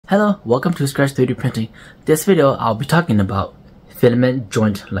Hello, welcome to Scratch 3D Printing. This video I'll be talking about filament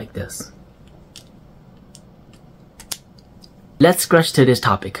joint like this. Let's scratch to this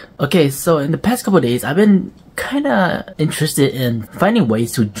topic. Okay, so in the past couple of days I've been kinda interested in finding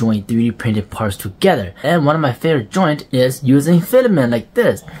ways to join 3D printed parts together, and one of my favorite joint is using filament like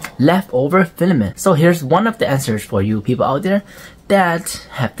this, leftover filament. So here's one of the answers for you people out there that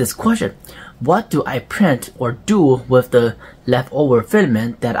have this question. What do I print or do with the leftover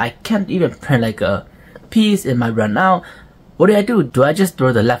filament that I can't even print like a piece, it might run out? What do I do? Do I just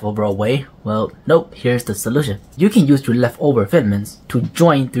throw the leftover away? Well, nope, here's the solution. You can use your leftover filaments to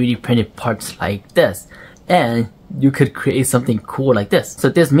join 3D printed parts like this, and you could create something cool like this. So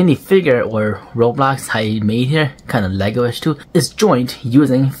this minifigure or Roblox I made here, kind of Lego-ish too, is joined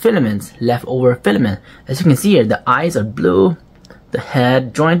using filaments, leftover filament. As you can see here, the eyes are blue, the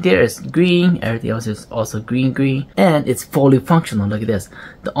head joint there is green, everything else is also green, and it's fully functional. Look at this.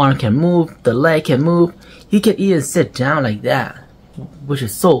 The arm can move, the leg can move, he can even sit down like that, which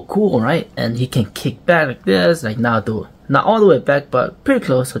is so cool, right? And he can kick back like this, like not all the way back, but pretty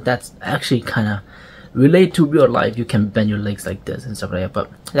close. So that's actually kind of relate to real life. You can bend your legs like this and stuff like that, but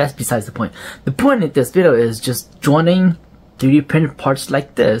that's besides the point. The point in this video is just joining 3D printed parts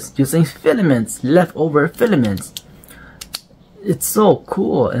like this using filaments, leftover filaments. It's so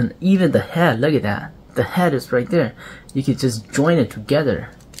cool. And even the head, look at that, the head is right there. You can just join it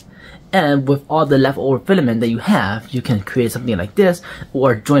together, and with all the leftover filament that you have, you can create something like this,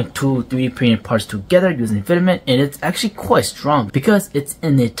 or join two 3D printed parts together using filament. And it's actually quite strong because it's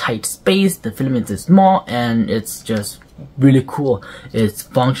in a tight space, the filament is small, and it's just really cool. It's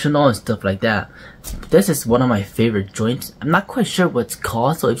functional and stuff like that. This is one of my favorite joints. I'm not quite sure what it's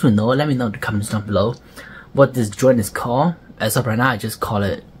called, so if you know, let me know in the comments down below what this joint is called. As of right now, I just call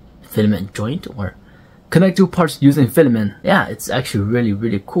it filament joint, or connect two parts using filament. Yeah, it's actually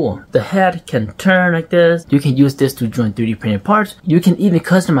really cool. The head can turn like this. You can use this to join 3D printed parts. You can even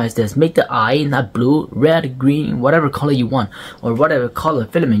customize this, make the eye not blue, red, green, whatever color you want, or whatever color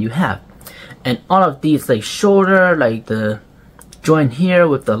filament you have. And all of these, like shoulder, like the joint here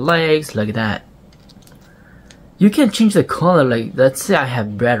with the legs, like that. You can change the color, like let's say I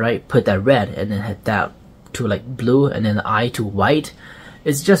have red, right? Put that red and then hit that to like blue, and then the eye to white.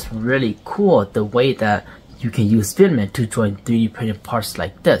 It's just really cool the way that you can use filament to join 3D printed parts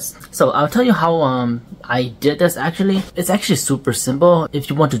like this. So I'll tell you how I did this actually. It's actually super simple if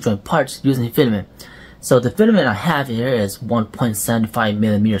you want to join parts using filament. So the filament I have here is 1.75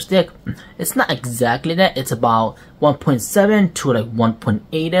 millimeters thick. It's not exactly that, it's about 1.7 to like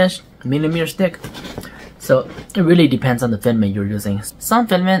 1.8-ish millimeters thick. So it really depends on the filament you're using. Some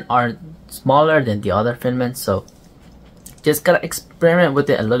filament are smaller than the other filaments, so just gotta experiment with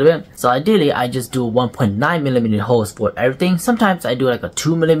it a little bit. So ideally I just do 1.9 millimeter holes for everything. Sometimes I do like a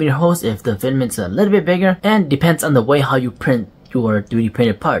 2 millimeter hose if the filament's a little bit bigger, and depends on the way how you print your 3D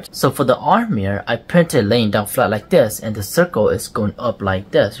printed parts. So for the arm here, I printed laying down flat like this, and the circle is going up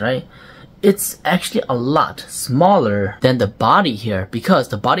like this, right? It's actually a lot smaller than the body here because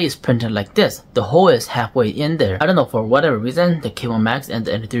the body is printed like this. The hole is halfway in there. I don't know, for whatever reason, the K1 Max and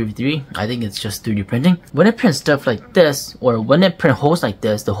the N3V3, I think it's just 3D printing. When I print stuff like this, or when I print holes like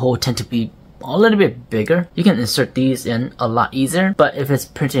this, the hole tend to be a little bit bigger. You can insert these in a lot easier. But if it's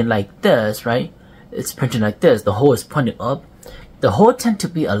printing like this, right? It's printing like this, the hole is pointing up. The hole tend to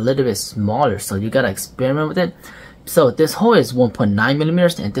be a little bit smaller, so you gotta experiment with it. So this hole is 1.9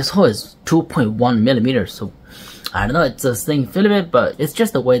 millimeters and this hole is 2.1 millimeters. So I don't know, it's the same filament, but it's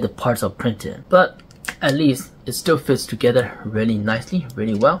just the way the parts are printed. But at least it still fits together really nicely,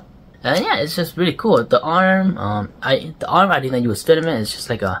 really well. And yeah, it's just really cool. The arm, I didn't use filament. It's just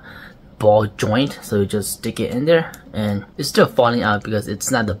like a ball joint, so you just stick it in there, and it's still falling out because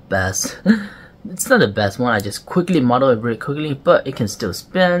it's not the best. It's not the best one. I just quickly model it really quickly, but it can still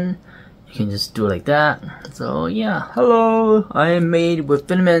spin. You can just do it like that. So yeah, hello, I am made with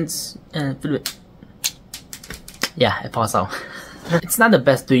filaments and filament. Yeah, it falls out. It's not the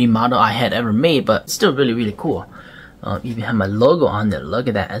best 3D model I had ever made, but it's still really cool. Even have my logo on there. Look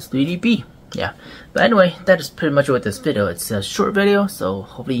at that, S3DP. Yeah, but anyway, that is pretty much what this video. It's a short video, so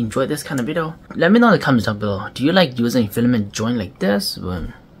hopefully you enjoyed this kind of video. Let me know in the comments down below. Do you like using filament joint like this?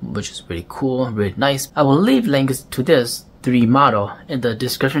 Which is really cool, really nice. I will leave links to this 3D model in the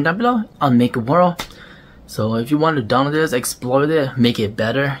description down below on Make a World. So if you want to download this, explore it, make it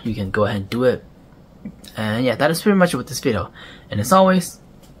better, you can go ahead and do it. And yeah, that is pretty much what this video. And as always,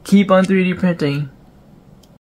 keep on 3D printing.